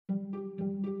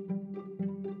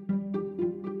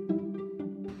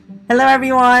Hello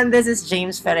everyone, this is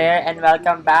James Ferrer and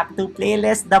welcome back to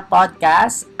Playlist the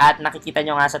Podcast. At nakikita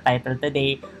nyo nga sa title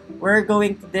today, we're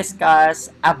going to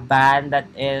discuss a band that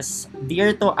is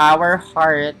dear to our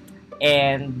heart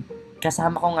and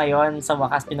kasama ko ngayon sa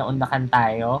wakas pinaunlakan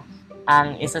tayo.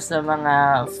 Ang isa sa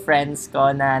mga friends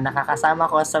ko na nakakasama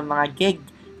ko sa mga gig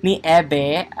ni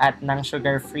Ebe at ng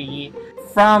Sugar Free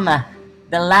from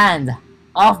the land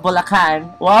of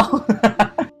Bulacan. Wow!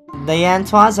 Diane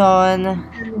Tuazon.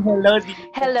 Hello,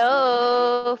 Hello!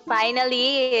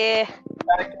 Finally!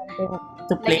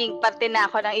 to play. Naging parte na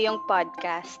ako ng iyong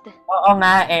podcast. Oo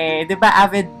nga eh. Di ba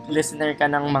avid listener ka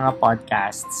ng mga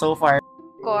podcast? So far,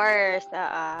 Of course,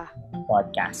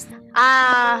 podcast.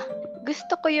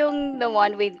 gusto ko yung The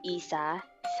One with Isa.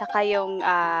 Saka yung,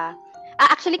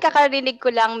 actually kakarinig ko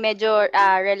lang medyo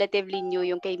relatively new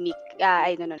yung kay Mick,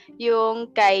 yung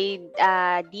kay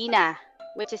Dina.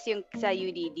 Which is yung sa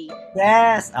UDD.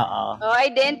 Yes! Oo. Oh, I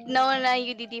didn't know na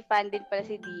UDD fan din pala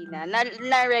si Dina.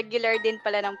 Na regular din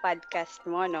pala ng podcast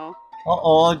mo, no?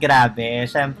 Oo, grabe.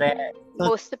 Siyempre.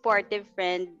 Most supportive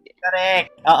friend.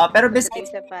 Correct. Oo, pero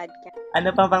besides, Sa podcast.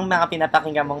 ano pa bang mga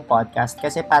pinapakinggan mong podcast?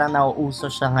 Kasi parang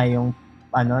nauuso siya ngayong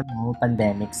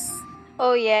pandemics.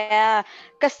 Oh, yeah.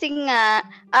 Kasi nga,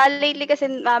 lately kasi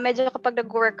medyo kapag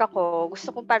nag-work ako,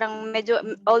 gusto ko parang medyo,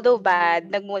 although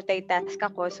bad, nag-multitask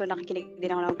ako, so nakikinig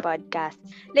din ako ng podcast.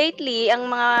 Lately, ang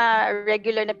mga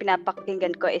regular na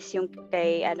pinapakinggan ko is yung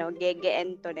kay Gege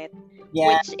Antoinette.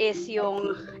 Yeah. Which is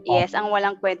yung, ang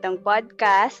walang kwentang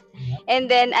podcast. And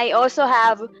then, I also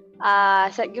have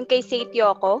yung kay Say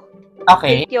Tioco.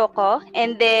 Okay. Say Tioco.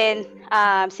 And then,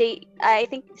 I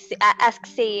think, Ask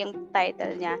Say yung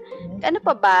title niya. Ano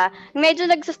pa ba? Medyo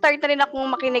nagsa-start na rin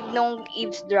akong makinig nung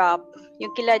Eavesdrop.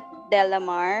 Yung kila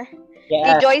Delamar. Ni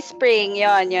Yeah. Joy Spring,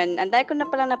 yon. Ang dahil ko na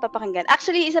palang napapakinggan.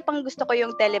 Actually, isa pang gusto ko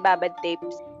yung Telebabad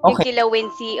Tapes. Yung Okay. kila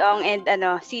Wincy Ong and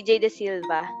CJ De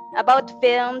Silva. About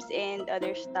films and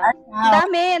other stuff. Wow.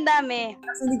 Ang dami.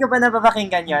 Kasi hindi ko pa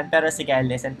napapakinggan yon, pero sige,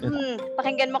 listen to that.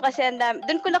 Pakinggan mo kasi ang dami.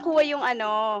 Doon ko nakuha yung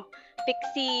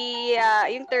pixie,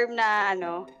 yung term na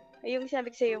yung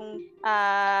sabi ko sa yung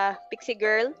pixie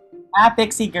girl.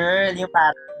 Pixie Girl, yung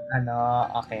parang,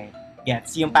 okay.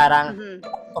 Gets. Yung parang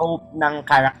trope ng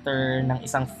character ng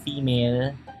isang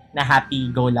female na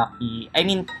happy-go-lucky. I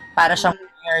mean, para siyang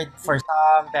weird for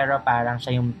some, pero parang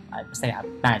siya yung,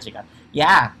 magical.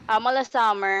 Yeah. Amala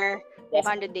Summer,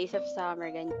 500 Days of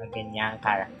Summer, ganyan. Ganyang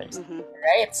characters.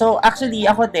 Right? So, actually,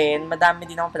 ako din, madami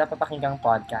din akong pinapapakinggang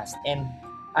podcast. And,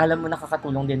 alam mo,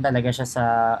 nakakatulong din talaga siya sa,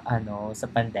 sa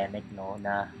pandemic, no?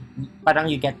 Na parang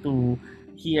you get to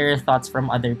hear thoughts from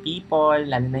other people,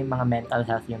 lalo na yung mga mental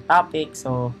health yung topic.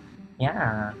 So,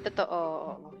 yeah.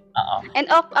 Totoo. Oo. And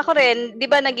ako rin, 'di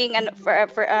ba naging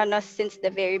since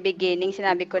the very beginning,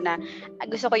 sinabi ko na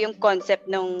gusto ko yung concept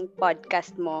ng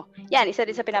podcast mo. Yan, isa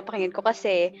din sa pinapakinggan ko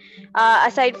kasi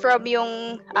aside from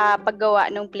yung paggawa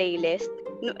ng playlist,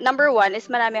 number one is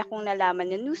marami akong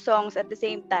nalaman ng new songs at the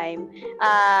same time.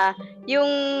 Yung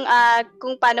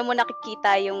kung paano mo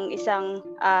nakikita yung isang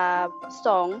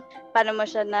song, paano mo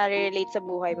siya na-relate sa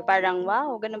buhay. Parang,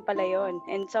 wow, ganun pala yon.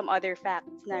 And some other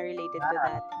facts na related to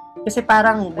that. Kasi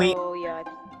parang, So, yun.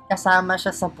 kasama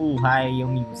siya sa buhay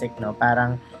yung music, no?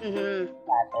 Parang,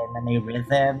 natin na may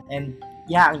rhythm. And,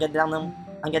 yeah, ang ganda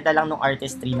lang ng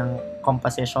artistry, ng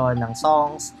composition, ng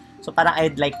songs. So, parang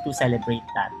I'd like to celebrate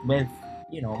that with,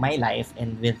 my life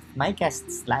and with my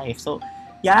guest's life. So,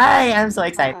 yay! I'm so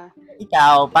excited.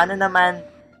 Ikaw, paano naman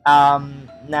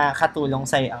nakatulong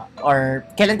sa'yo? Or,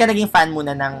 kailan ka naging fan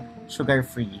muna ng Sugar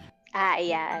Free?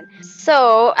 Ayan.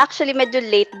 So, actually, medyo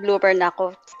late bloomer na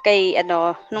ako kay,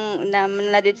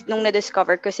 nung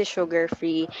na-discover ko si Sugar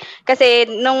Free. Kasi,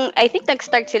 I think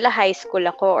nag-start sila high school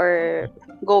ako or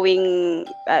going,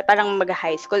 parang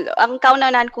mag-high school. Ang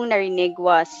kaunahan kong narinig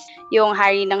was yung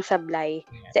Hari ng Sablay.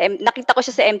 Nakita ko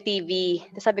siya sa MTV.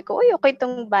 Tapos sabi ko, uy, okay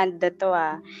tong band na to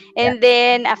And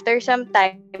then, after some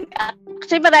time,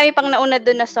 actually, marami pang nauna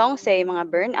doon na songs mga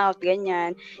Burnout,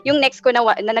 ganyan. Yung next ko na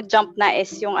nag-jump na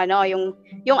is yung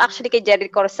yung actually kay Jerry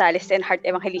Corsales and Heart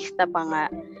Evangelista pa nga.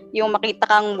 Yung Makita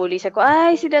Kang Muli, sabi ko,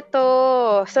 ay, sila to.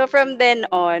 So, from then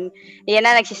on, yan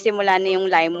na, nagsisimula na yung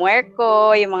LimeWire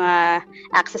ko, yung mga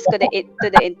access ko to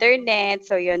the internet.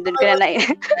 So, yun, dun ko na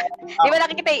di ba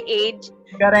nakikita yung age?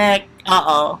 Correct.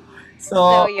 Oo.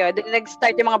 So, yun, dun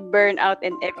nag-start yung mga Burnout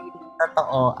and everything.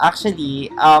 Totoo. Actually,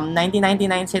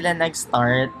 1999 sila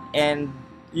nag-start and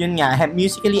yun nga,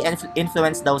 musically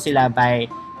influenced daw sila by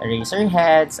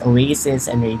Eraserheads, Oasis,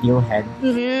 and Radiohead.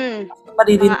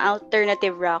 maririnig Mga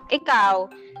alternative rock. Ikaw,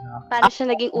 paano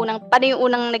yung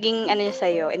unang naging ano niya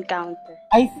sa'yo, encounter?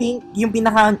 I think yung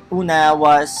pinakauna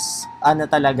was ano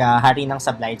talaga, Hari ng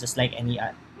Sablay, just like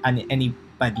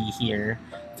anybody here.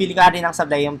 Feeling ko Hari ng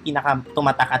Sablay yung pinaka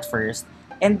tumatak at first.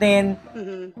 And then,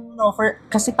 Mhm. no,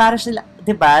 kasi para sila,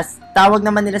 'di ba? Tawag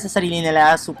naman nila sa sarili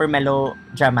nila super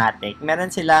melodramatic. Meron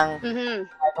silang Mhm.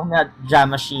 na drum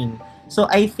machine. So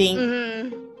I think Mhm.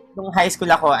 nung high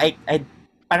school ako, I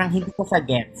parang hindi ko siya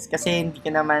gets kasi hindi ko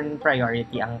naman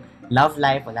priority ang love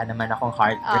life, wala naman akong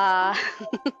heartbreak. Ah,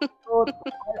 So, to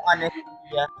be honestly,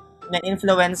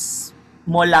 na-influence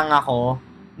mo lang ako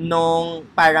nung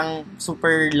parang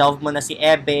super love mo na si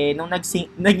Ebe, nung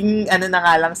naging ano na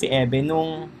nga lang si Ebe,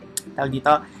 nung, tawag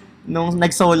dito, nung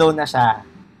nag-solo na siya.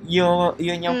 Yun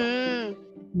yung,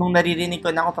 nung naririnig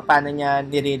ko na kung paano niya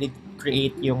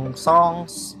nire-create yung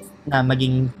songs na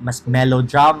maging mas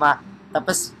melodrama.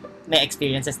 Tapos, may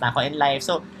experiences na ako in life.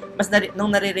 So,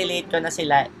 nung nare-relate ko na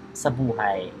sila sa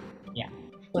buhay. Yeah.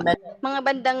 So, mga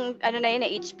bandang ano na yun,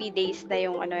 HP days na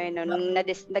yung ano yun, nung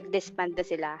nag-disband na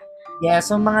sila. yeah,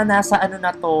 so mga nasa ano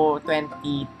na to,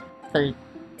 2013,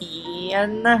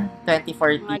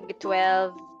 2014. Mga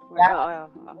 12. Yeah. Oo.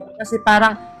 Kasi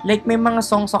parang, like may mga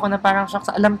songs ako na parang,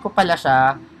 shucks, alam ko pala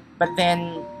siya, but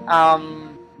then,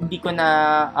 hindi ko na,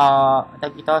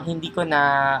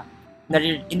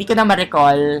 hindi ko na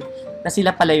ma-recall na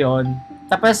sila pala yon.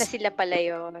 Tapos, Na sila pala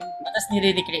yun. tapos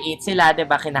nire-recreate sila, 'di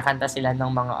ba? Kinakanta sila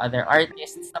ng mga other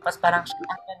artists. Tapos parang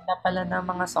ang ganda pala ng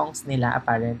mga songs nila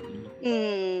apparently.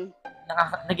 Mm.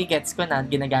 Nagigets ko na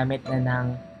ginagamit na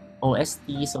ng OST.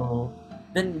 So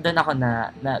doon ako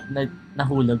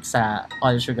nahulog sa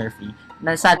All Sugar Free.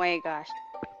 Oh my gosh.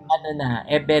 Ano na,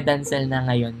 Ebe Dancel na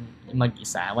ngayon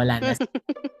mag-isa. Wala na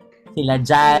sila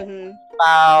Jan,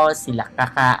 Pao, sila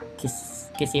Kaka,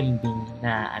 Kisimbing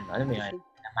na ano mo yun?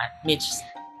 Mitch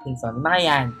Stinson, mga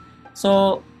yan.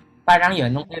 So, parang yun,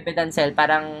 nung Ebe Dancel,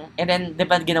 parang, and then, di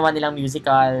ba ginawa nilang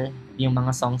musical, yung mga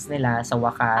songs nila sa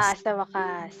wakas. Sa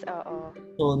wakas, oo.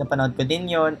 So, napanood ko din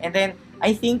yun. And then,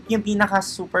 I think yung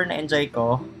pinaka-super na-enjoy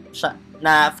ko,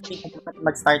 na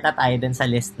mag-start na tayo dun sa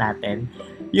list natin,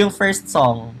 yung first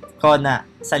song ko na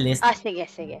sa list.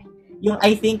 Sige. Yung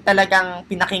I think talagang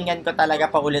pinakinggan ko talaga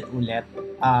pa ulit-ulit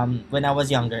when I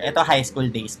was younger. Ito, high school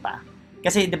days pa.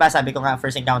 Kasi, di ba, sabi ko nga,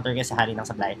 first encounter ko sa Hari ng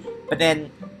Sablay. But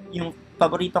then, yung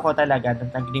paborito ko talaga,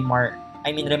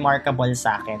 remarkable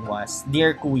sa akin was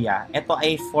Dear Kuya. Ito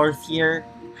ay 4th year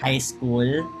high school.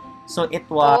 So, it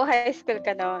was... high school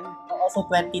ka noon. So,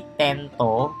 2010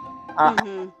 to.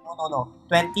 No.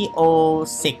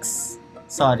 2006.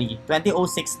 Sorry.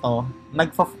 2006 to.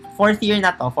 4th year na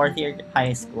to. 4th year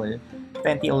high school.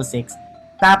 2006.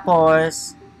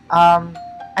 Tapos,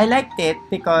 I liked it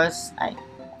because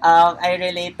I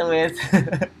relate to it.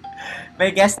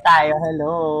 May guest tayo.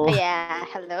 Hello. Yeah,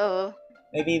 hello.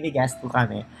 May baby guest po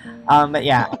kami. But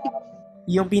yeah,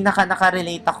 yung pinaka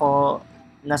nakarelate ako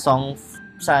na song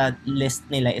sa list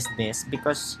nila is this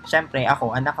because syempre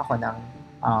anak ako ng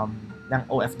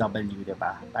OFW, di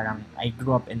ba? Parang I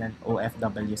grew up in an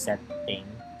OFW setting.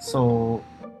 So,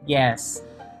 yes.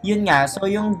 Yun nga. So,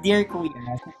 yung Dear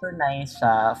Kuya, super nice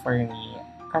siya for me.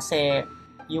 Kasi,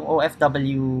 yung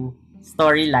OFW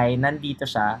storyline, nandito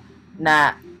siya,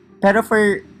 pero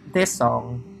for this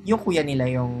song, yung kuya nila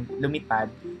yung lumipad,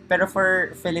 pero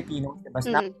for Filipinos, diba,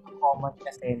 common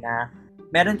kasi na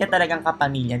meron ka talagang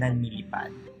kapamilya na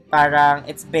nilipad. Parang,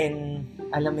 it's been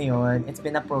a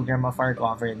program of our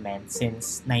government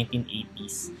since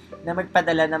 1980s na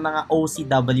magpadala ng mga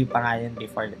OCW pa nga yun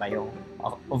before, diba, yung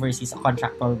overseas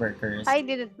contractual workers. I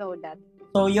didn't know that.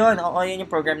 So, yun yung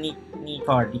program ni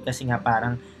Cory kasi nga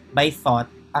parang by thought,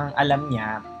 ang alam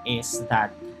niya is that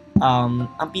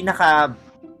ang pinaka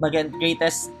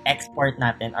greatest export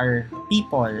natin are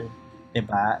people, 'di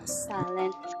ba?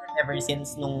 Talent. Ever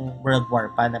since nung World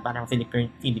War pa na parang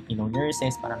Filipino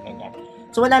nurses, parang ganyan.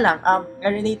 So wala lang,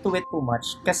 I relate to it too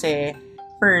much kasi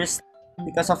first,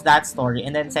 because of that story,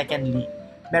 and then secondly,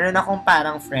 meron akong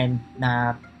parang friend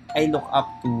na I look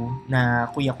up to na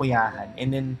kuya-kuyahan.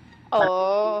 And then,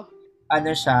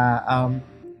 ano siya,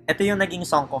 ito yung naging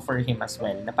song ko for him as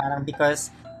well. Na parang because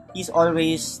he's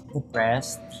always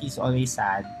depressed, he's always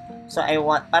sad. So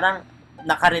parang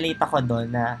nakarelate ako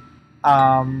doon na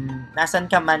nasan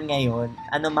ka man ngayon,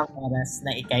 ano mang oras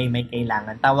na ikay may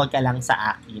kailangan, tawag ka lang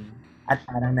sa akin. At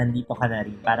parang nandito ka na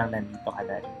rin.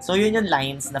 So yun yung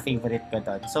lines na favorite ko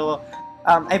doon. So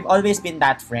I've always been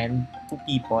that friend to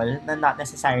people na not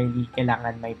necessarily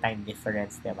kailangan may time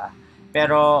difference, diba?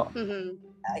 Pero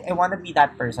I wanna be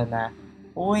that person na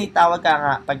uy, tawag ka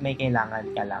nga pag may kailangan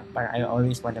ka lang. Parang I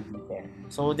always wanna be there.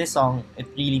 So this song, it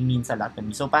really means a lot to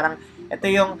me. So parang ito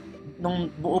yung,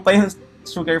 nung buo pa yung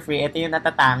Sugar Free, ito yung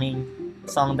natatanging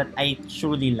song that I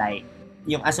truly like.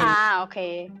 Yung as in,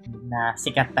 Okay. na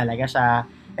sikat talaga siya.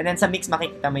 And then sa mix,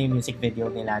 makikita mo yung music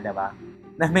video nila, diba?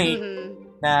 Na may,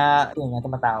 Mhm. yun nga,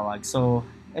 tumatawag. So,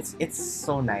 it's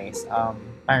so nice.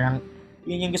 Parang,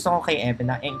 yun yung gusto ko kay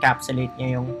Evan, na encapsulate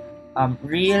niya yung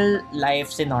real life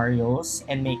scenarios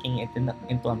and making it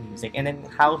into a music. And then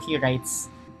how he writes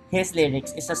his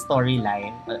lyrics is a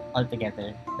storyline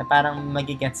altogether na parang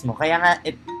magigets mo. Kaya nga,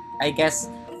 I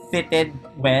guess, fitted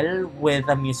well with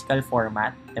a musical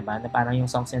format, diba? Na parang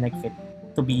yung songs na nag-fit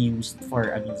to be used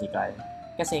for a musical.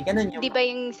 Kasi ganun yung, Di ba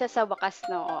yung sa wakas,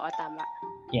 no? Oo, tama.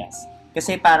 yes.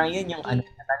 Kasi parang yun yung ano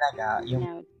Okay. na talaga,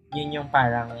 Yeah. yun yung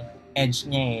parang edge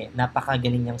niya eh.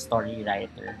 Napakagaling niyang story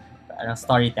writer. Parang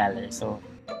storyteller. So,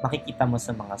 makikita mo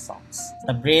sa mga songs.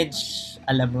 Sa bridge,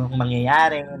 alam mo yung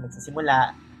mangyayari,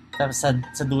 nagsisimula. Tapos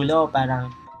sa dulo,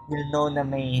 parang you'll know na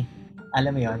may,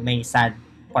 alam mo yun, may sad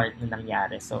part na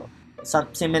nangyari. So,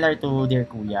 similar to Dear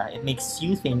Kuya, it makes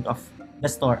you think of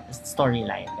the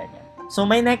storyline. Ganyan. So,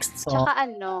 my next song, Tsaka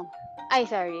ay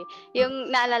sorry.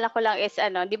 Yung naalala ko lang is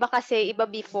di ba kasi iba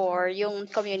before yung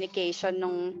communication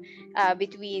nung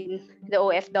between the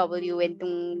OFW and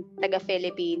yung taga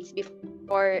Philippines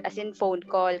before as in phone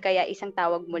call kaya isang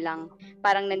tawag mo lang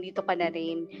parang nandito ka na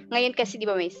rin. Ngayon kasi di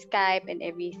ba may Skype and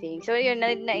everything. So yun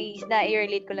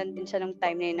na-relate ko lang din siya nung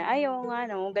time na yun na ayaw nga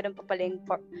ganun pa pala yung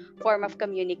form of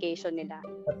communication nila.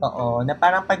 totoo, na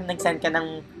parang pag nag-send ka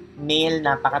ng mail,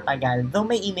 napakatagal. Though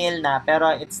may email na, pero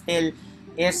it still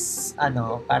is,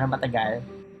 para matagal.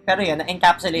 Pero yun,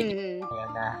 na-encapsulate Mhm.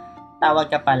 yun na tawag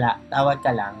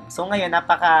ka lang. So ngayon,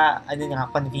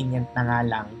 convenient na nga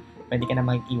lang. Pwede ka na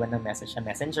mag-iwan ng message sa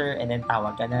Messenger and then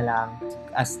tawag ka na lang.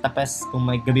 Tapos kung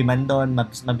may gabi man doon,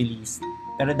 mabilis.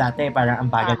 Pero dati, parang ang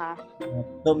bagal. Aha.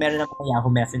 Though meron na mga Yahoo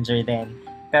Messenger din.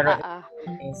 Pero Ah.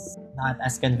 it is not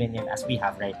as convenient as we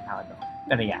have right now, no?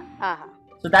 Pero yeah. Aha.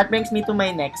 So that brings me to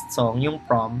my next song, yung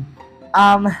Prom.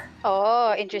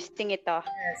 Oh, interesting ito.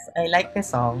 Yes, I like the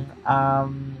song.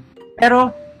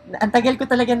 Pero ang tagal ko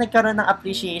talaga nagkaroon ng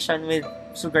appreciation with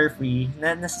Sugar Free.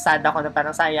 Nasasad ako na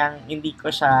parang sayang hindi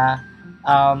ko siya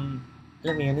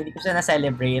alam mo yun, hindi ko siya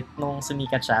na-celebrate nung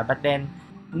sumikat siya. But then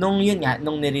nung yun nga,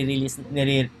 nung nire-release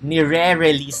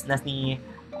na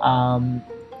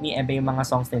ni Ebe yung mga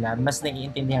songs nila, mas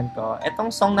naiintindihan ko.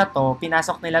 Etong song na to,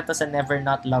 pinasok nila to sa Never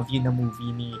Not Love You na movie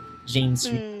ni James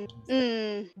Reid.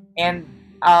 And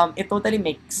it totally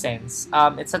makes sense.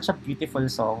 It's such a beautiful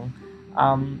song.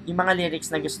 Yung mga lyrics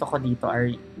na gusto ko dito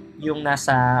are yung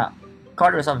nasa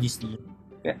chorus, obviously.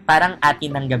 Parang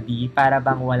atin ng gabi, para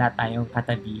bang wala tayong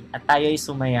katabi. At tayo'y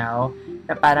sumayaw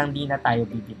na parang di na tayo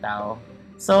bibitaw.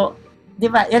 So, di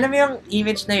ba, alam mo yung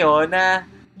image na yon na,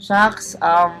 shucks,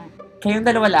 kayong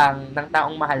dalawa lang ng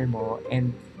taong mahal mo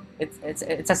and it's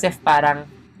as if parang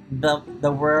the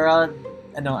world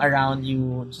around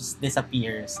you just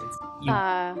disappears. It's yung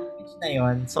image na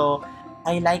yon. So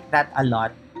I like that a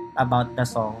lot about the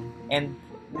song and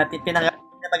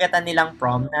pinamagatan nilang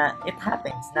Prom na it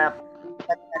happens na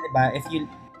diba, if you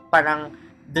parang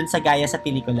dun sa gaya sa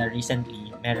pelikula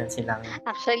recently, meron silang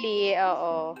actually,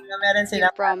 oo. Meron silang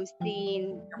Yung prom scene.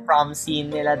 Yung prom scene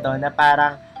nila doon na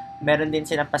parang meron din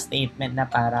silang pa-statement na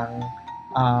parang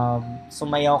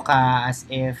sumayaw ka as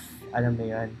if, alam mo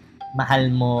yun, mahal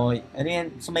mo,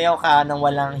 sumayaw ka ng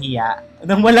walang hiya.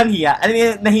 Ng walang hiya. Alam mo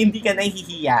yun, na hindi ka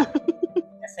nahihiya.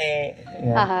 Kasi,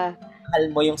 yun, mahal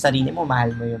mo yung sarili mo,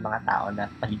 mahal mo yung mga tao na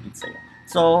paligid sa'yo.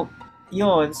 So,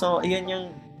 yun. So, yun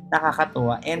yung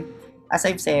nakakatuwa. And, as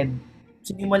I've said,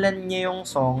 sinimulan niya yung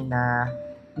song na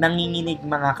nanginginig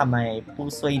mga kamay,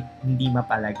 puso'y hindi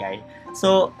mapalagay.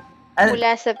 So,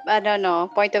 mula sa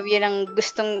point of view ng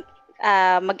gustong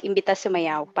mag-imbita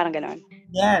sumayaw, parang gano'n.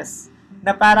 Yes.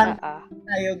 Na parang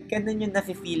tayo, ganun yung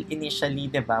nafe-feel initially,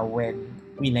 diba? When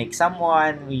we like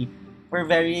someone, we're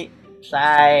very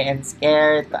shy and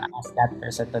scared to ask that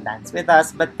person to dance with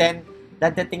us. But then,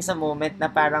 dadating sa moment na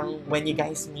parang when you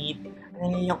guys meet,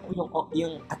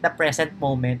 yung at the present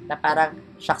moment na parang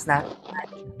shucks na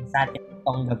sa atin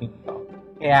itong gabing to.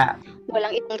 Kaya,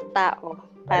 walang ibang tao.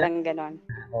 Parang ganon.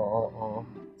 Oo.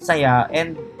 Saya.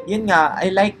 And, yun nga,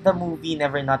 I like the movie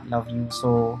Never Not Love You.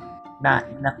 So,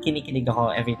 kinikilig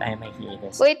ako every time I hear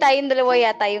this. Uy, tayong dalawa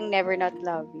yata yung Never Not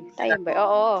Love You. Tayo ba?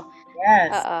 Oo. Yes.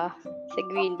 Sa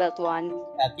Greenbelt 1.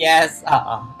 Yes.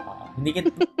 Hindi kita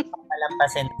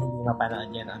palampasin, hindi mapanood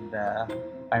yan on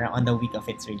parang on the week of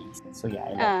its release. So yeah,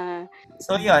 I love Ah,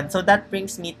 So yun, so that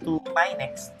brings me to my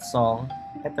next song.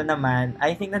 Ito naman,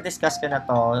 I think na-discuss ko na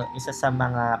to, isa sa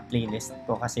mga playlist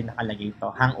ko kasi nakalagay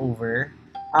to, Hangover.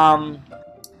 Um,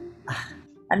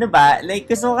 ano ba,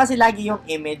 like gusto ko kasi lagi yung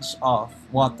image of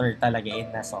water talaga in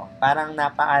the song. Parang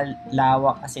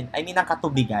napakalawak kasi, I mean, ang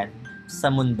katubigan sa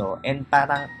mundo. And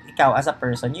parang ikaw as a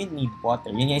person, you need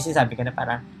water. Yun yung sinasabi ko na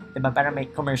parang, di ba, parang may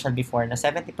commercial before na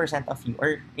 70% of you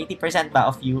or 80% ba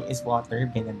of you is water,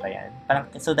 ganyan ba yan? Parang,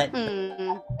 so that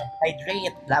mm,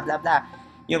 hydrate, blah, blah, blah.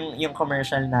 Yung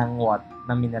commercial ng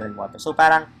ng mineral water. So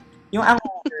parang, yung ang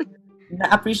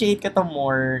na-appreciate ko to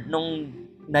more nung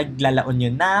naglalaon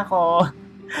yun na ako.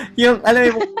 Yung,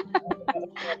 alam mo,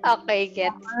 okay,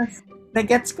 get.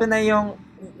 na-gets ko na yung,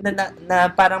 na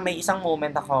parang may isang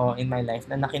moment ako in my life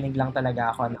na nakinig lang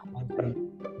talaga ako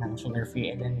ng sugar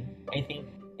free and then I think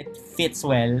it fits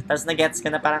well. Tapos na-gets ko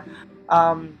na parang,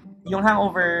 yung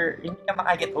hangover, hindi ka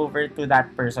makaget over to that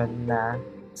person na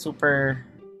super,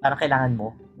 parang kailangan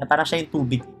mo, na parang siya yung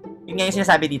tubig. Yun nga yung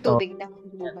sinasabi dito, Tubig ng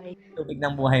buhay. tubig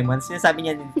ng buhay mo. Sinasabi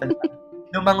niya dito,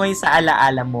 lumangoy sa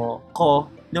alaala mo,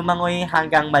 lumangoy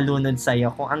hanggang malunod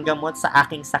sa'yo. Kung ang gamot sa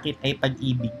aking sakit ay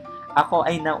pag-ibig, ako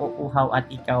ay nauuhaw at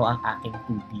ikaw ang aking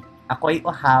tubig. Ako ay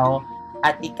uhaw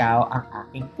at ikaw ang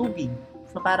aking tubig.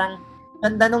 So parang,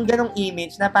 ganda nung ganong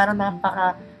image na parang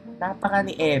napaka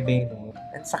ni Ebe, no?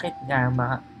 Ang sakit niya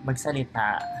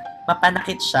magsalita.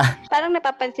 Mapanakit siya. Parang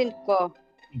napapansin ko,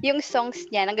 yung songs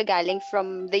niya nanggagaling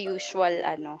from the usual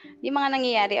yung mga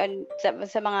nangyayari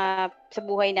sa mga sa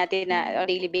buhay natin na on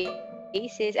daily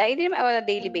basis. Ay, hindi naman on a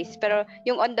daily basis, pero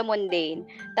yung on the mundane.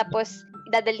 Tapos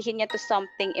dadalhin niya to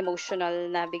something emotional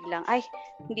na biglang ay,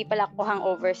 hindi pala ako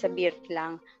hangover sa beer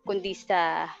lang, kundi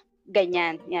sa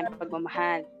ganyan, yan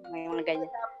pagmamahal, may mga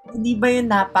ganyan. Hindi ba yun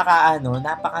napaka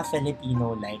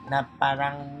Filipino like na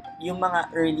parang yung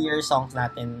mga earlier songs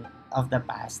natin of the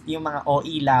past, yung mga O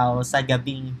Ilaw sa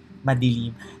gabing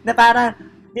madilim, na parang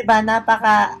 'di ba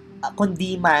napaka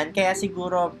kundiman, kaya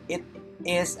siguro it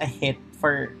is a hit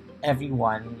for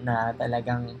everyone na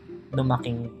talagang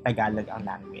lumaking Tagalog ang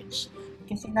language.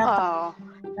 Kasi Oh,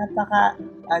 napaka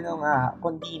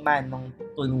kundiman nung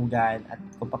tulugan at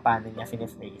kung paano niya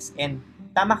piniphrase. And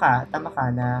tama ka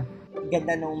na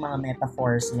ganda nung mga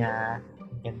metaphors niya,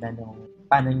 ganda nung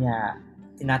paano niya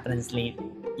tinatranslate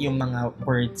yung mga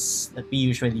words that we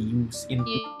usually use into,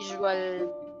 usual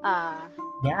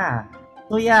yeah.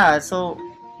 So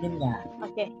yun nga.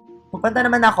 okay. Pupunta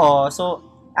naman ako, so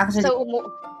actually, So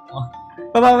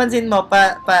papapansin mo,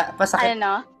 pasakit,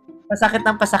 ano?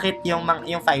 pasakit yung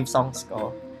 5 songs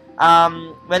ko.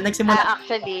 Well, nagsimula,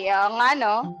 Actually, nga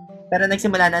no. pero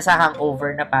nagsimula na sa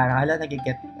hangover na parang,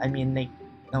 I mean, like,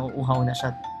 nauuhaw na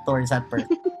siya towards that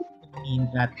person. I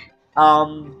mean that,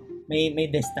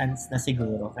 may distance na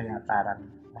siguro, kaya parang,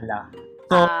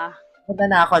 So, punta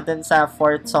na ako dun sa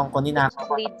 4th song ko,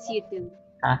 Leads you to.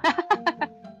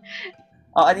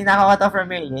 ninako ko to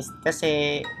from your list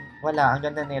kasi, wala, ang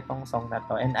ganda na itong song na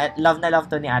to. And love na love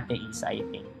to ni Ate Isa, I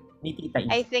think. Ni Tita Isa.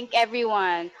 I think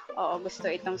everyone, gusto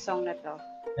itong song na to.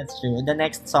 That's true. The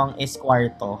next song is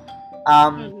Cuarto.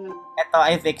 Mhm. Ito,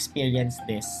 I've experienced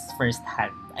this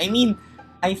firsthand. I mean,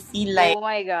 I feel like Oh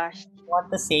my gosh. I want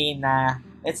to say na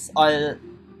it's all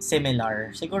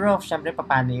similar. Siguro, syempre,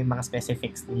 paano yung mga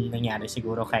specifics na nangyari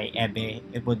siguro kay Ebe,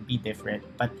 it would be different.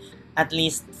 But at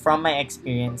least from my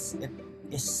experience, it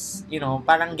is,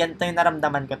 parang ganito yung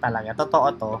naramdaman ko talaga. Totoo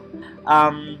to.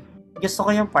 Gusto ko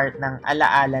yung part ng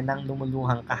alaala ng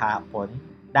lumuluhang kahapon.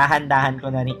 Dahan-dahan ko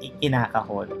na rin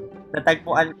ikinakahon.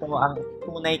 Natagpuan ko ang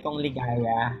tunay kong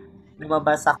ligaya.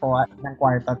 Lumabas ako ng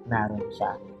kwarto at naroon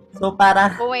siya. So,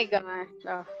 parang, Oh my gosh.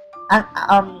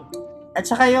 at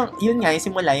saka yun nga, yung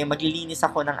simula, yung maglilinis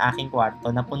ako ng aking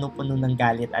kwarto na puno-puno ng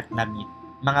galit at lamit.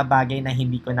 Mga bagay na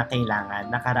hindi ko na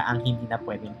kailangan, nakaraang hindi na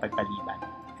pwedeng pagpaliban.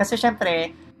 Kasi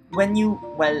syempre,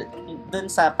 dun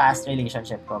sa past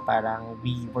relationship ko, parang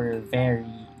we were very,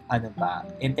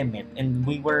 intimate. And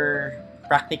we were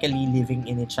practically living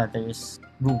in each other's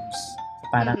rooms. So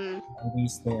parang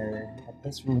always there at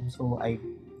his room. So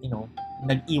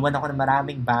nag-iwan ako ng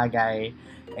maraming bagay.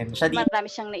 And siya din, Marami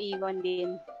siyang naiwan din.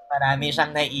 marami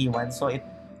siyang naiwan. So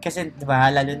kasi diba,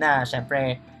 lalo na,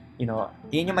 syempre, yun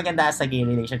yung maganda sa gay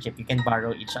relationship. You can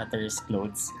borrow each other's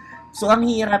clothes. So, ang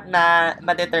hirap na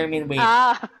ma-determine,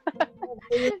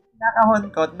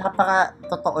 nakahon ko,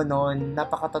 napaka-totoo nun,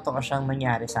 napaka-totoo siyang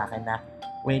nangyari sa akin na,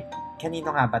 wait,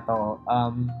 kanino nga ba to?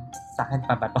 Sa akin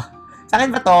pa ba to? Sa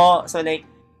akin ba to? So, like,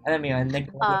 alam mo yun,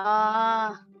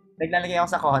 naglalagay ako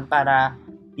sa kahon para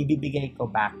ibibigay ko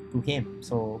back to him.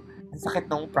 So, ang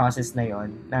sakit nung process na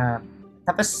yon na,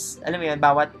 tapos, alam mo yun,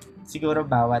 bawat siguro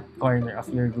bawat corner of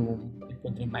your room, it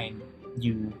would remind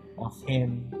you of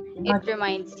him. It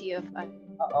reminds you of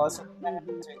Oo, so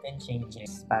certain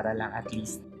changes para lang at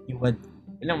least you would,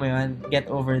 alam mo yun, get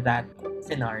over that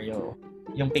scenario.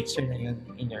 Yung picture na yun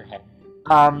in your head.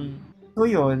 So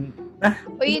yun.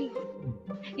 O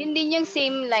yun din yung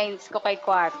same lines ko kay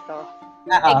Kwarto.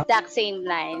 Oo. Exact same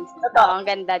lines. Totoo. Oo, ang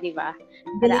ganda, di ba?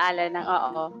 Alaala ng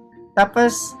oo.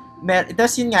 Tapos,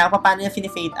 tapos yun nga, kung paano niya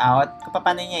fade out, kung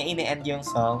paano niya ini-end yung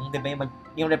song, di ba,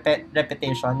 yung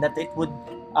repetition, that it would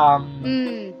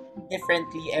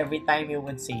differently every time you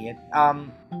would say it.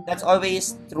 That's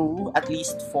always true, at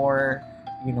least for,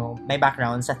 my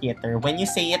background sa theater. When you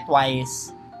say it twice,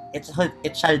 it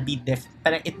shall be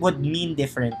different. It would mean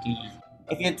differently.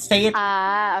 If you say it,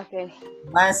 okay.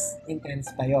 mas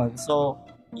intense pa yon. So,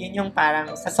 yun yung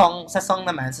parang sa song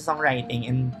naman, sa songwriting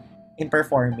and in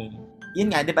performing.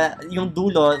 Yun nga, 'di ba? Yung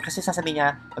dulo kasi sasabihin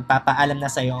niya, magpapaalam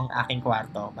na sa iyo ang aking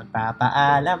kwarto.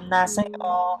 Magpapaalam na sa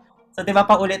iyo. So, 'di ba,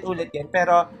 paulit-ulit yun,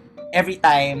 pero every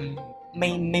time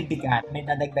may bigat, may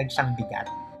dadagdag siyang bigat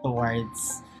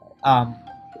towards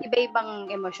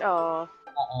iba-ibang emosyon.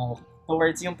 Oo.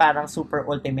 Towards yung parang super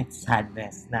ultimate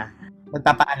sadness na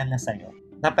magpapaalam na sa iyo.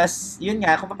 Tapos, yun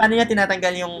nga, kung paano niya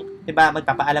tinatanggal yung, 'di ba,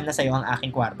 magpapaalam na sa iyo ang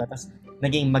aking kwarto, tapos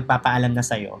naging magpapaalam na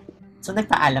sa iyo. So,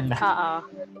 nagpaalam na. Oo.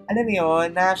 Alam mo yun,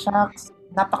 na shocks,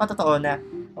 napakatotoo na,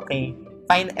 okay,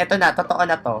 fine, eto na, totoo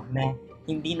na to, na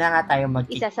hindi na nga tayo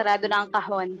isasarado na ang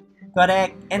kahon.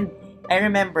 Correct. And I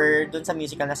remember, dun sa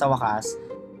musical na sa wakas,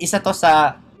 isa to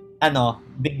sa,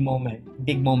 big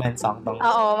moment song tong.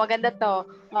 Oo, maganda to.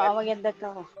 Oo, maganda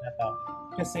to.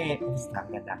 Kasi, ang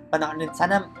ganda. Panoorin,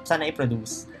 sana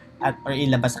i-produce or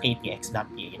ilabas sa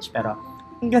KTX.ph. Pero,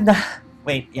 ang ganda.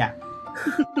 Wait, yeah.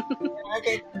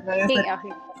 Okay.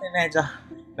 Kasi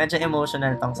medyo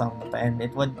emotional tong song na to, and it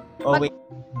would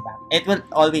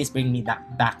always bring me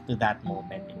back to that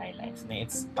moment in my life.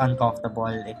 It's uncomfortable.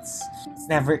 It's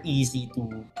never easy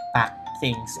to pack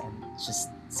things and just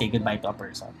say goodbye to a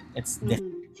person. It's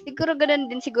difficult. Siguro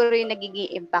ganun din siguro yung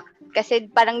nagiging impact.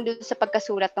 Kasi parang dun sa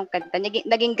pagkasulat ng kanta,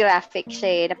 naging graphic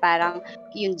siya na parang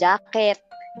yung jacket,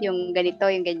 yung ganito,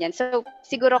 yung ganyan. So,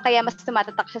 siguro kaya mas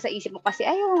tumatatak siya sa isip mo kasi,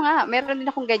 ayaw nga, meron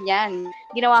din akong ganyan.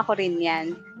 Ginawa ko rin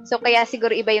yan. So, kaya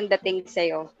siguro iba yung dating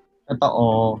sa'yo.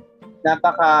 Totoo.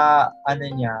 Napaka,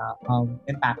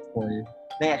 impactful.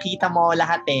 Nakita mo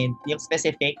lahat yung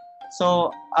specific.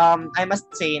 So, I must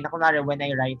say, na kunwari, when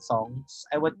I write songs,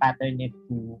 I would pattern it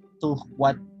to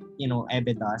what,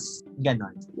 Ebe does.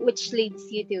 Ganon. Which leads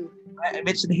you to?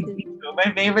 Which leads me to my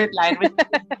favorite line, which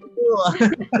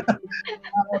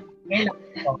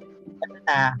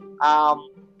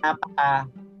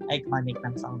napaka-iconic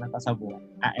ng song na to sa buhay.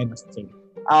 I must say.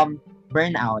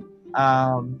 Burnout.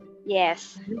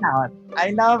 Yes. Burnout.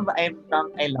 I'm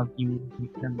drunk, I love you.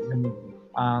 The movie.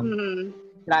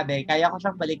 Grabe, kaya ko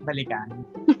siyang balik-balikan.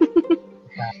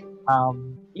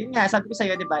 Yun nga, sabi ko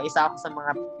sa'yo, di ba, isa ako sa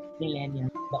mga millennials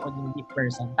na only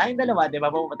person. Tayong dalawa, di ba,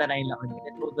 pumunta na yung La Union.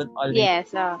 It would always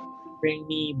bring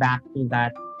me back to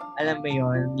that. Alam mo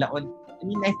yun,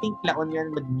 I think La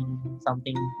Union would mean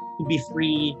something to be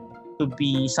free, to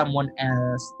be someone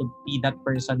else, to be that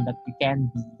person that you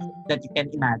can be, that you can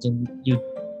imagine you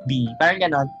be. Parang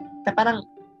ganon.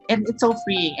 And it's so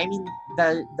freeing. I mean,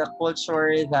 the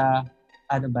culture, the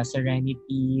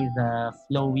serenity, the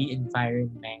flowy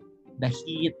environment, the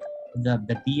heat, the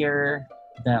beer,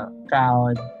 the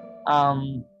crowd,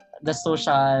 the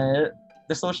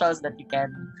socials that you can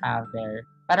have there.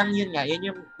 Parang yun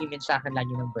yung image sa akin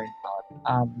lagi ng burnout.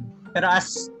 Pero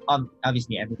as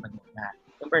obviously everyone knows na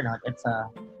yung burnout, it's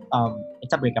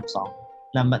a breakup song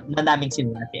na madaming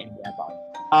sinulat si MD about.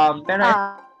 Pero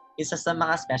isa sa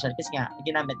mga special kasi nga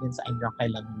ginamit din sa I'm Drunk, I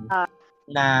Love You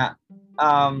na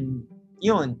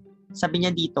yun, sabi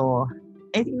niya dito,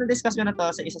 I think na-discuss ko na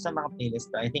to sa isa sa mga playlist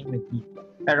to, I think with me.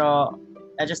 Pero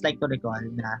I just like to recall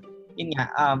na yun nga,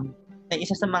 na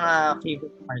isa sa mga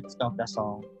favorite parts of the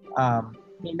song,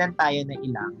 hindan tayo na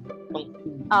ilang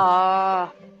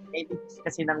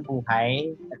kasi ng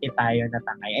buhay, pati tayo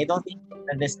natangay. I don't think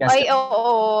na-discuss. Ay,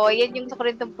 oo. Yan yung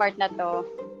sakurintong part na to.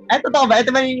 Ay, totoo ba?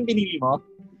 Ito ba yung pinili mo?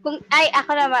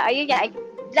 Ako naman, ayun yan.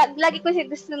 Lagi ko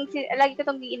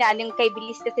itong inaan yung kay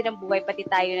bilis kasi ng buhay, pati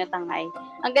tayo natangay.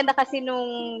 Ang ganda kasi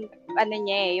nung,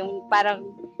 yung parang,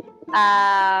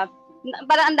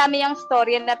 parang ang dami niyang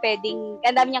story na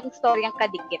ang dami niyang story ang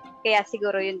kadikit. Kaya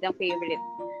siguro yun ang favorite.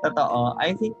 Totoo.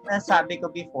 I think nasabi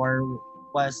ko before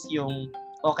was yung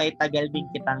okay, tagal din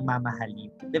kitang mamahalin.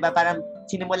 'Di ba parang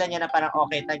sinimulan niya na parang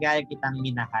okay, tagal kitang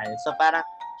minahal. So parang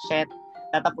shit,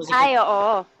 tatapusin ko. Ay,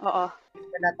 oo.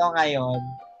 Na to ngayon.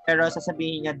 pero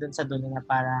sasabihin niya dun sa dulo na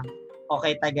parang,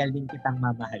 okay, tagal din kitang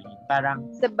mamahalin. Parang,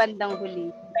 Sa bandang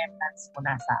huli. acceptance mo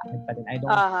na sa akin pa din. I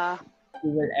don't Aha.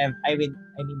 you will and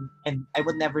I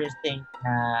would never think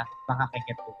na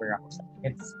makaka-get over ako sa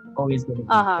it's always gonna be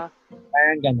Aha.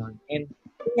 parang ganon. And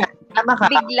yeah, tama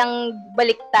ka. Biglang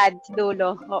baliktad sa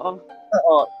dulo. Oo.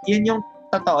 Oo, yun yung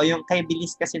totoo, yung kay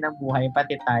bilis kasi ng buhay,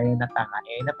 pati tayo na tanga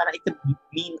na parang it could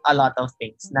mean a lot of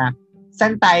things na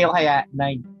saan tayo kaya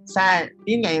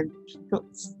yun nga yun,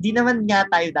 di naman nga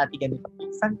tayo dati ganito.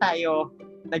 Saan tayo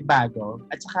nagbago?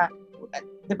 At saka,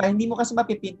 diba, hindi mo kasi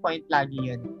mapipinpoint lagi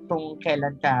yun kung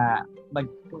kailan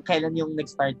kung kailan yung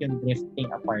nag-start yung drifting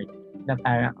apart. Na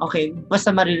parang, okay,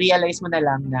 basta marirealize mo na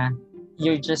lang na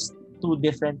you're just two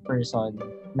different person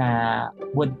na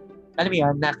would, alam mo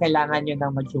yun, na kailangan nyo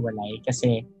nang maghiwalay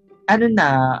kasi,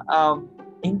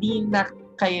 hindi na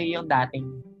kayo yung dating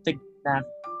na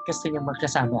gusto nyo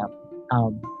magkasama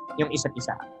yung isa't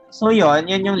isa. So yun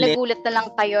yung Nagulat na lang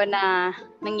kayo na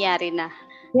nangyari na.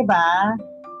 Diba?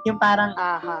 Yung parang,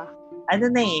 Aha.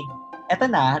 eto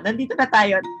na, nandito na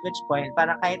tayo at which point,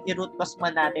 parang kahit i-root cause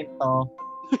man natin to,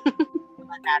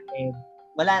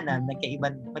 wala na,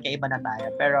 magkaiba na tayo.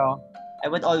 Pero, I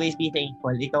would always be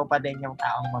thankful, ikaw pa din yung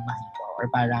taong mamahal ko. Or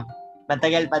parang,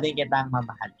 matagal pa din kitang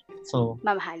mamahal. So,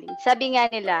 Mamahalin. Sabi nga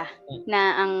nila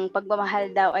na ang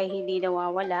pagmamahal daw ay hindi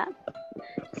nawawala.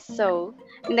 So,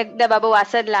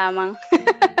 nababawasan lamang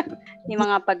yung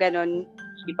mga pagganon.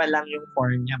 hindi pa lang yung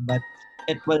form niya, but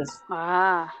it was,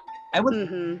 Ah. I would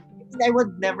Mhm. I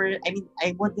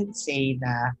wouldn't say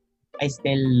na I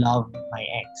still love my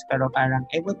ex. Pero parang,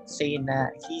 I would say na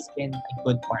he's been a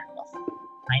good part of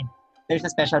mine. There's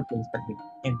a special place for him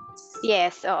in this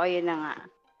Yes, oo, yun na nga.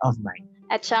 of mine.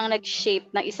 At siyang nag-shape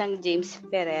ng isang James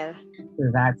Ferrer.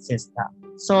 That system.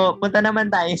 So, punta naman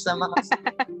tayo sa mga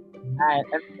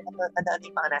ano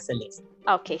yung mga nasa list.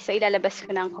 Okay, so ilalabas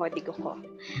ko na ang kodigo ko.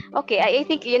 Okay, I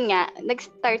think yun nga,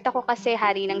 nag-start ako kasi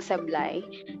Hari ng Sablay.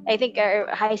 I think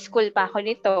high school pa ako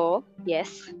nito.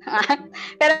 Yes.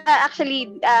 Pero actually,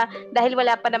 dahil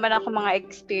wala pa naman ako mga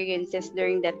experiences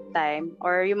during that time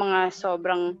or yung mga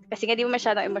sobrang, kasi nga di mo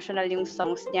masyadong emotional yung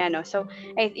songs niya, no? So,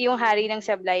 yung Hari ng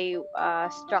Sablay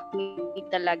struck me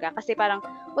talaga kasi parang,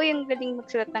 yung galing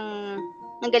magsulat ang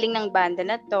galing ng banda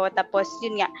na to. Tapos,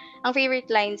 yun nga, ang favorite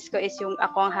lines ko is yung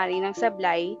ako ang hari ng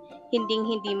sablay, hindi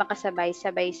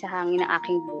makasabay-sabay sa hangin ng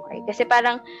aking buhay. Kasi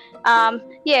parang,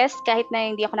 yes, kahit na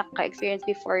hindi ako nakaka-experience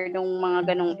before nung mga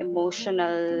ganong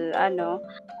emotional,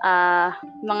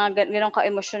 mga ganong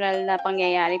ka-emotional na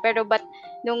pangyayari. Pero, but,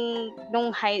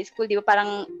 nung high school, di ba,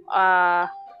 parang,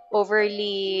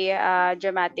 overly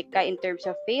dramatic ka in terms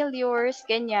of failures,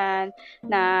 ganyan,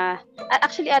 na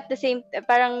actually at the same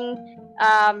parang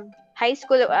high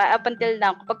school up until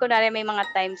now, kapag kunwari may mga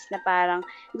times na parang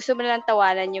gusto mo na lang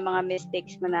tawanan yung mga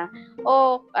mistakes mo na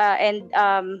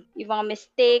yung mga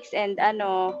mistakes and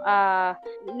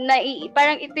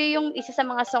parang ito yung isa sa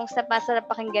mga songs na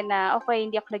masarap pakinggan na okay,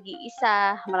 hindi ako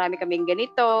nag-iisa, marami kaming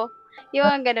ganito,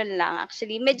 yung ganun lang.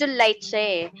 Actually, medyo light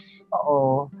siya eh.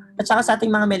 Oo. At saka sa ating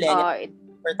mga millennials,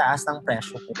 super taas ng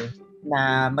pressure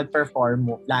na mag-perform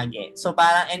mo lagi. So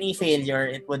parang any failure,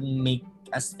 it would make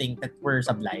us think that we're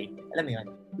sablay. Alam mo yun?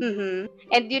 Mm-hmm.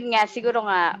 And yun nga, siguro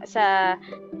nga,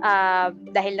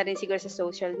 dahil na rin siguro sa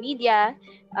social media,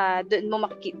 doon mo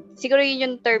siguro yun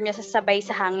yung term niya, sa sabay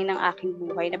sa hangin ng aking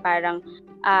buhay, na parang,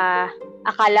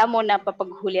 akala mo na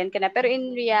papaghulian ka na, pero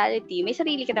in reality, may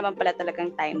sarili ka naman pala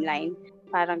talagang timeline.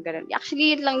 Parang ganun.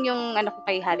 Actually, yun lang yung ko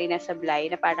kay Hari na Sablay,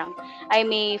 na parang I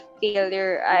may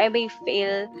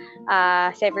fail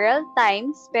several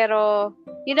times, pero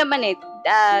yun naman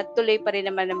tuloy pa rin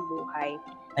naman ang buhay.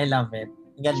 I love it.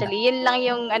 Ganda. Actually, yun lang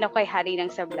yung kay Hari ng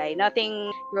Sablay.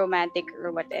 Nothing romantic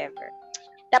or whatever.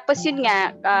 Tapos yun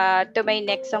nga, to my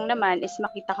next song naman is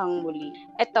Makita Kang Muli.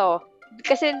 Ito,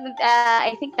 kasi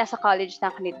I think nasa college na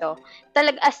ako nito.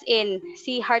 As in,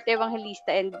 si Heart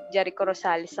Evangelista and Jericho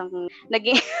Rosales ang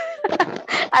naging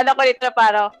ko nito na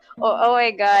parang, oh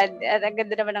my God, ang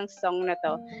ganda naman ng song na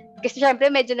to. Kasi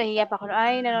syempre medyo nahiya pa ako,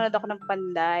 nanonood ako ng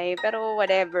Panday, pero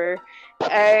whatever.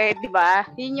 Diba?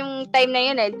 Yun yung time na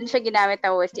yun dun siya ginamit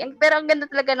na OST. Pero ang ganda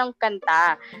talaga ng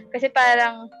kanta. Kasi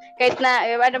parang, kahit na,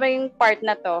 ano ba yung part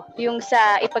na to, yung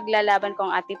sa ipaglalaban ko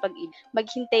ang ating pag-ibig,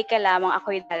 maghintay ka lamang,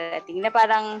 ako'y darating, na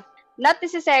parang, not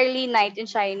necessarily knight in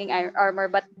shining armor,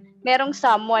 but merong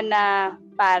someone na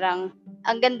parang,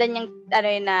 ang ganda niyang,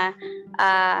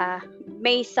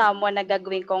 may someone na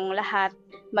gagawin kong lahat,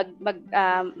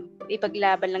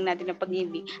 ipaglaban lang natin ng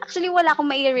pag-ibig. Actually, wala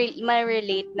akong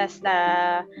ma-relate na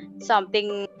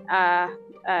something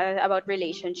about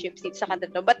relationships dito sa kanta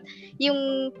to. But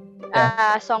yung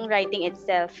songwriting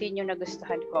itself, yun yung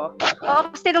nagustuhan ko.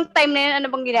 Kasi nung time na yun, ano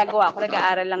bang ginagawa ko?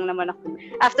 Nag-aaral lang naman ako.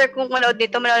 After kung manood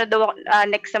nito, manood ako,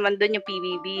 next naman dun yung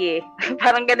PBB eh.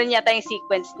 Parang ganun yata yung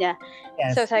sequence niya.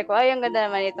 Yes. So sabi ko, ay, ang ganda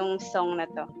naman itong song na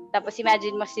to. Tapos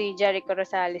imagine mo si Jericho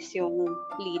Rosales yung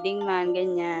leading man,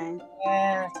 ganyan.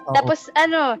 Yes. Tapos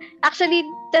actually,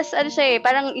 siya eh,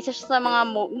 parang isa siya sa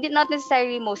mga, not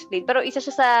necessarily most played, pero isa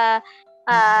siya sa,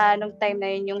 nung time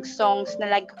na yun, yung songs na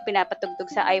lagi ko pinapatugtog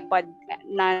sa iPod,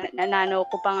 na nano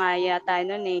ko pa nga yata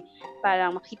nun eh,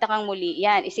 parang Makita Kang Muli,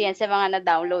 yan, isa yan sa mga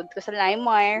na-download ko sa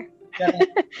LimeWire.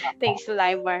 Thanks to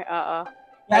LimeWire, oo.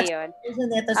 Ayun.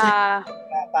 Ito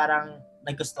parang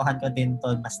nagustuhan ko din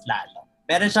to mas lalo.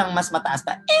 Meron siyang mas mataas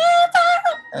na,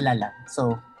 wala lang.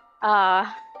 So,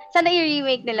 sana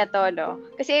i-remake nila to, no?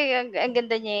 Kasi ang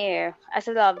ganda niya eh,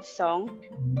 as a love song,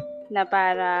 na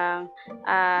parang,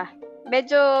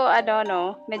 medyo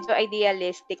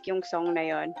idealistic yung song na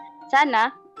yon.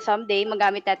 Sana, someday,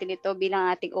 magamit natin ito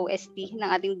bilang ating OST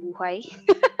ng ating buhay.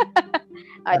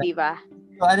 Diba?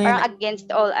 So, parang against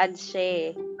all odds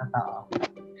siya eh.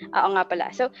 Oo nga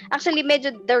pala. So, actually,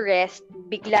 medyo the rest,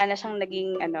 bigla na siyang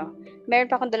naging, meron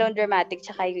pa akong dalawang dramatic,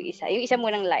 tsaka yung isa. Yung isa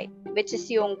munang light, which is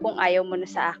yung Kung Ayaw Mo Na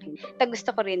Sa Akin. Ito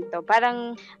gusto ko rin to.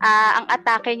 Parang, ang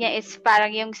atake niya is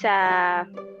parang yung sa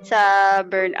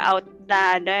burnout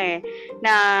na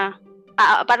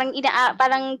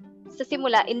parang sa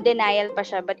simula, in denial pa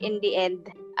siya, but in the end,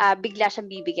 bigla siyang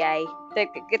bibigay.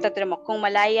 Ito mo, kung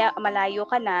malayo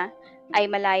ka na, ay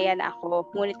malaya na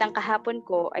ako. Ngunit ang kahapon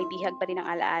ko ay bihag pa rin ng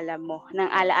alaala mo.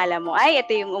 Ay,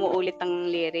 ito yung umuulit ng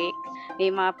lyric.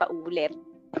 May mga paulit.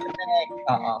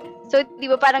 So, di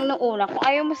ba parang nung una, kung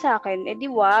ayaw mo sa akin, di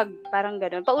wag. Parang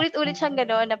gano'n. Paulit-ulit siyang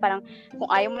gano'n na parang,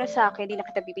 kung ayaw mo na sa akin, di na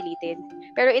kita pipilitin.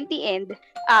 Pero in the end,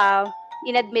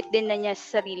 inadmit din na niya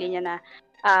sa sarili niya na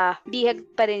bihag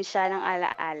pa rin siya ng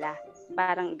alaala.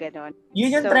 Parang gano'n.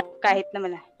 Yun yung trend. Kahit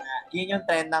naman yun yung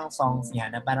trend ng songs niya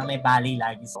na parang may bali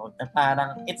lagi. So,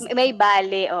 parang may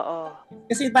bali, oo.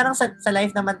 Kasi parang sa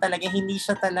life naman talaga, hindi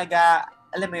siya talaga,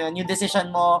 alam mo yun, yung decision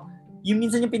mo, yung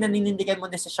minsan yung pinaninindigan mo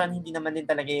decision, hindi naman din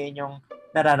talaga yun yung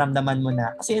nararamdaman mo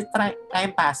na. Kasi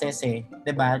time passes eh,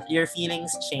 'di ba? Your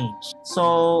feelings change.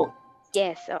 So,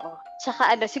 yes, oo.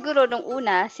 Tsaka siguro nung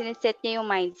una, sineset niya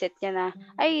yung mindset niya na,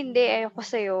 ay hindi, ayoko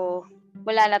sa'yo.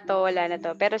 Wala na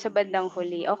to. Pero sa bandang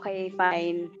huli, okay,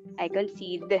 fine. I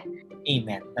concede.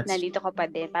 Amen. Nandito ka pa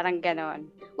din. Parang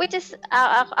ganon. Which is,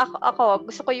 ako,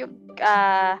 gusto ko yung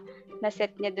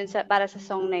na-set niya dun para sa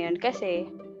song na yun.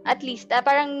 Kasi, at least,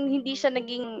 parang hindi siya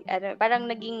naging, parang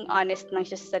naging honest lang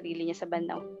siya sa sarili niya sa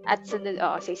bandang. At sa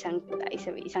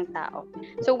isang tao.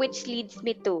 So, which leads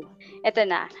me to, eto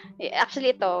na.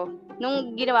 Actually, ito,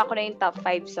 nung ginawa ko na yung top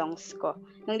 5 songs ko,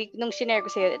 nung shinare ko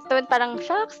sa'yo, ito parang,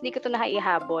 shucks, di ko ito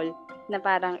nakaihabol. Na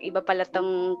parang iba pala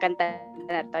tong kanta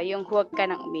na to, yung Huwag Ka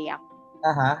Nang Umiyak.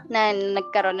 Na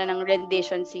nagkaroon na ng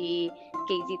rendition si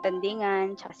KZ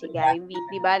Tandingan, tsaka si Gary V,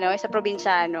 di ba, no? Sa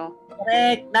probinsyano.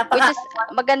 Correct. Which is,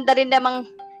 maganda rin namang,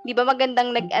 di ba,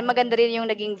 maganda rin yung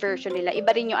naging version nila.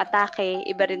 Iba rin yung atake,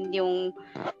 iba rin yung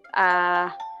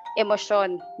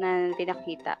emosyon na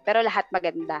pinakita. Pero lahat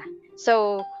maganda.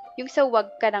 So, yung sa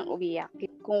Huwag Ka Nang Umiyak,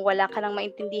 kung wala ka nang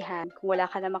maintindihan, kung wala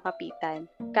ka nang makapitan,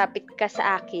 kapit ka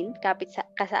sa akin,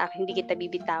 hindi kita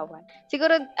bibitawan.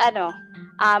 Siguro,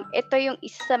 ito yung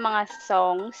isa sa mga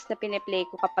songs na piniplay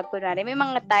ko kapag kunwari, may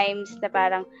mga times na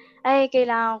parang, ay,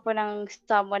 kailangan ko ng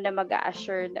someone na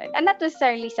mag-a-assure na, not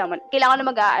necessarily someone, kailangan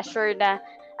na mag-a-assure na,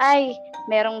 ay,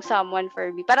 merong someone for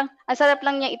me. Parang, ang sarap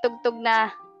lang niya itugtog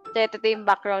na, ito yung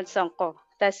background song ko.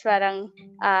 Tapos parang,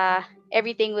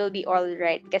 everything will be all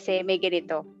right kasi may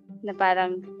ganito na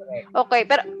parang okay,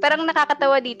 pero parang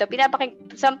nakakatawa dito.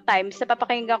 Sometimes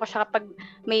napapakinggan ko siya kapag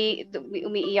may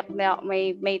umiiyak na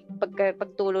may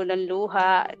pagtulo ng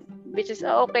luha, which is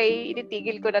okay,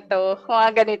 ititigil ko na to.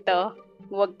 Mga ganito.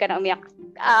 Huwag ka na umiyak.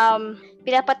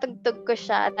 Pinapatugtog ko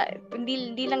siya.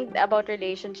 Hindi lang about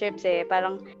relationships eh,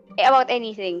 parang about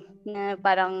anything na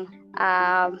parang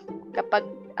kapag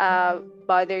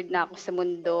bothered na ako sa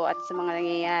mundo at sa mga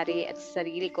nangyayari at sa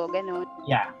sarili ko, gano'n.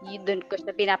 Yeah. Doon ko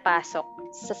siya pinapasok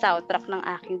sa soundtrack ng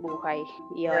aking buhay.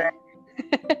 Yun.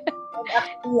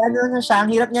 Actually, na siya, ang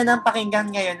hirap niya nang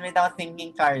pakinggan ngayon without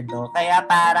thinking, Cardo. Kaya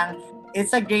parang,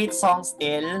 it's a great song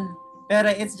still, pero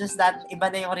it's just that,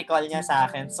 iba na yung recall niya sa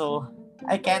akin. So,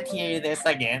 I can't hear this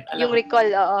again. Yung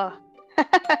recall, oo.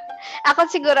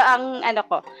 Ako siguro ang,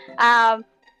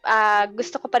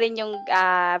 gusto ko pa rin yung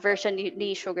version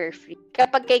ni Sugar Free.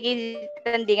 Kapag kay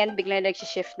Tandingan, biglang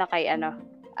nag-shift na kay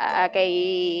kay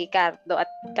Cardo,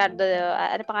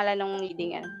 ano pangalan nung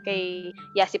leading kay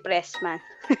Yasi Pressman.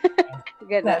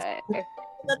 Ganda.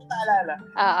 Hindi naalala.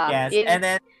 Yes, Yun. and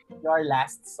then your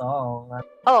last song.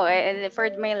 For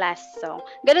my last song.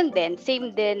 Ganun din,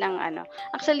 same din ang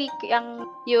Actually,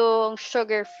 yung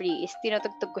Sugar Free is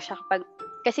tinutugtog ko siya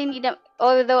kasi hindi na,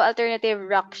 although alternative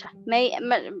rock siya, may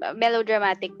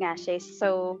melodramatic nga siya.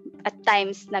 So, at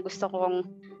times na gusto kong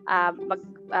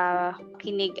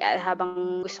kinig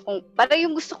habang gusto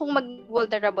kong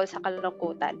mag-vulnerable sa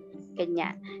kalungkutan.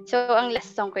 Ganyan. So, ang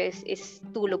last song ko is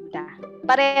Tulog Na.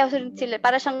 Pareho sila,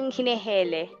 para siyang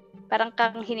hinihele. Parang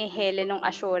kang hinihele nung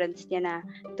assurance niya na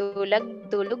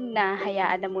tulog na,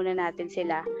 hayaan na muna natin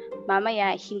sila.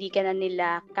 Mamaya, hindi ka na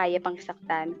nila kaya pang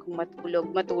saktan kung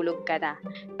matulog ka na.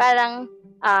 Parang,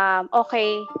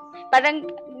 okay. Parang,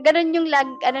 ganun yung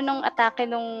nung atake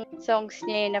nung songs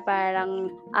niya na parang,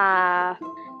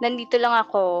 nandito lang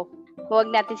ako,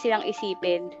 huwag natin silang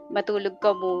isipin, matulog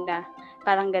ka muna.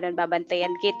 Parang ganun,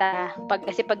 babantayan kita.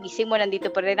 Kasi pagising mo,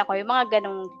 nandito pa rin ako. Yung mga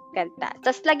ganong kanta.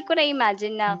 Tapos lagi ko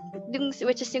na-imagine na,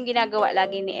 which is yung ginagawa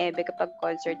lagi ni Ebe kapag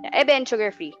concert niya. Ebe and Sugar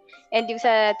Free. And yung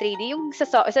sa 3D, yung sa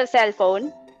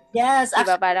cellphone. Yes.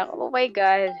 Diba? Parang, oh my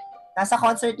God. Nasa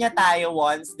concert niya tayo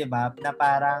once, di ba? Na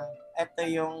parang, ito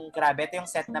yung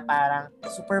set na parang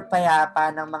super payapa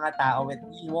ng mga tao.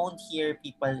 You won't hear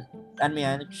people,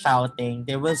 shouting.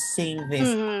 They will sing this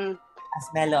as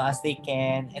mellow as they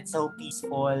can. It's so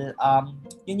peaceful.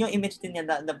 Yun yung image din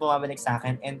niya na bumabalik sa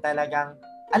akin. And talagang,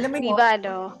 alam mo yun, diba,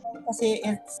 no? Kasi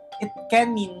it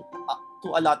can mean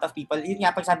to a lot of people. Yun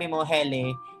nga, pag sabi mo,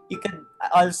 hele, you could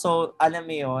also,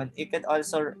 you could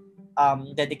also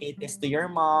dedicate this to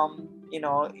your mom.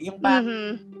 Yung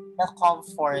the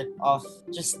comfort of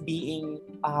just being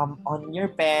on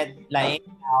your bed, lying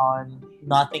down,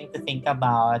 nothing to think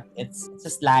about. It's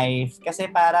just life. Kasi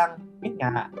parang, yun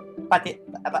nga,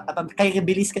 kaya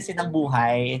bilis kasi ng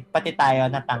buhay, pati tayo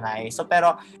natangay. So,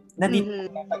 pero, when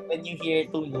you hear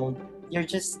tulog, you're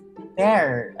just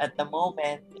there at the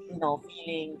moment,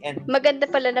 feeling and... Maganda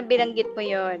pala na binanggit mo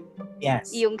yon.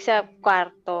 Yes. Yung sa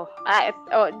kwarto.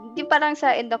 Di parang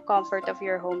in the comfort of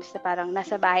your homes na parang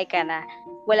nasa bahay ka na.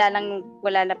 Walang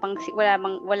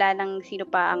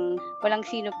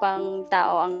sino pang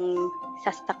tao ang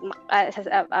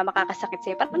makakasakit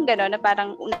sa'yo. Parang gano'n na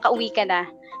parang nakauwi ka na.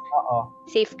 Oo.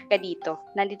 Safe ka dito.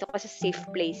 Nandito ka sa safe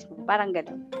place mo. Parang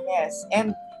gano'n. Yes.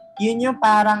 And yun yung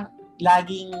parang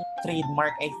laging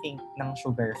trademark, I think, ng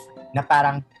Sugar Free. Na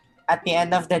parang at the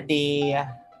end of the day,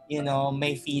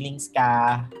 may feelings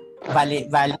ka,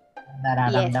 valid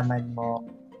nararamdaman mo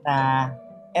na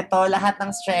eto, lahat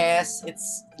ng stress,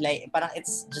 it's like, parang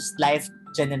it's just life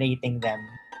generating them.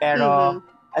 Pero,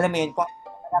 alam mo yun, kung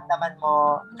nararamdaman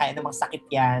mo, kaya namang sakit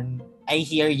yan, I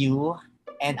hear you,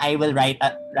 and I will write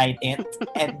it,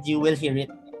 and you will hear it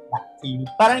back to you.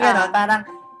 Parang gano'n, parang,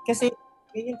 kasi,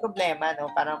 yun yung problema, no?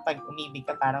 Parang pag umibig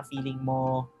ka, parang feeling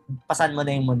mo, pasan mo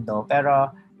na yung mundo. Pero,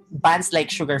 bands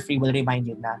like Sugar Free will remind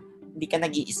you na hindi ka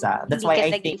nag-iisa. That's why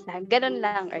I think... Ganun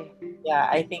lang. Yeah,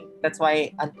 I think that's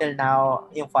why until now,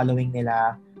 yung following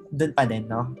nila, dun pa din,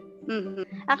 no?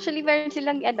 Actually, meron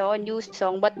silang new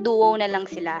song, but duo na lang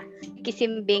sila.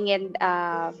 Kisimbing and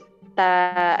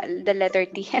the letter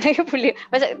T.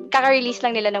 Kaka-release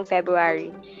lang nila ng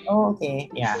February. Oh,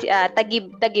 okay. Yeah.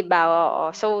 Tagibaw, oo.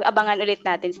 So, abangan ulit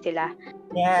natin sila.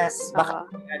 Yes. Baka,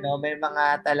 may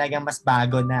mga talagang mas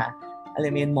bago na,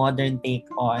 alam mo yun, modern take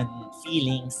on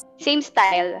feelings. Same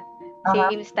style.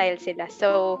 Same style sila.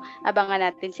 So, abangan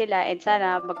natin sila and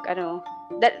sana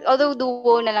although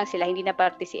duo na lang sila, hindi na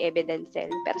parte si Ebe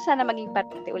Denzel. Pero sana maging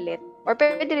parte ulit. Or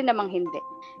pwede rin namang hindi.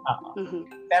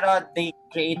 Pero they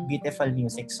create beautiful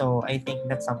music. So, I think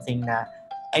that's something na,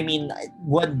 I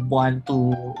would want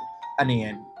to,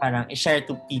 parang i-share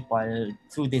to people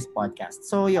through this podcast.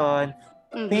 So, yun.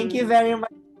 Thank you very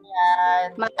much.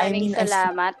 Maraming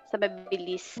salamat sa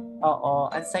mabilis.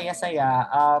 Oo, ang saya-saya.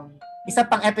 Isa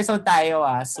pang episode tayo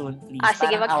soon, please.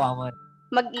 Sige, awa mo.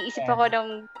 Mag-iisip ako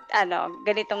ng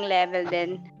ganitong level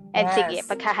din. And sige,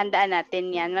 paghahandaan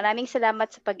natin yan. Maraming salamat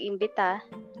sa pag-imbita.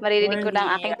 Maririnig ko na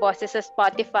ang aking boses sa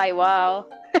Spotify. Wow.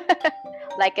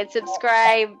 Like and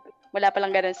subscribe. Wala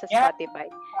palang ganun sa Spotify.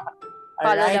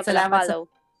 Follow na pala, follow.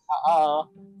 Oo.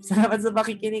 Salamat sa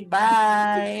pakikinig.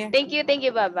 Bye! Thank you.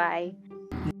 Bye-bye.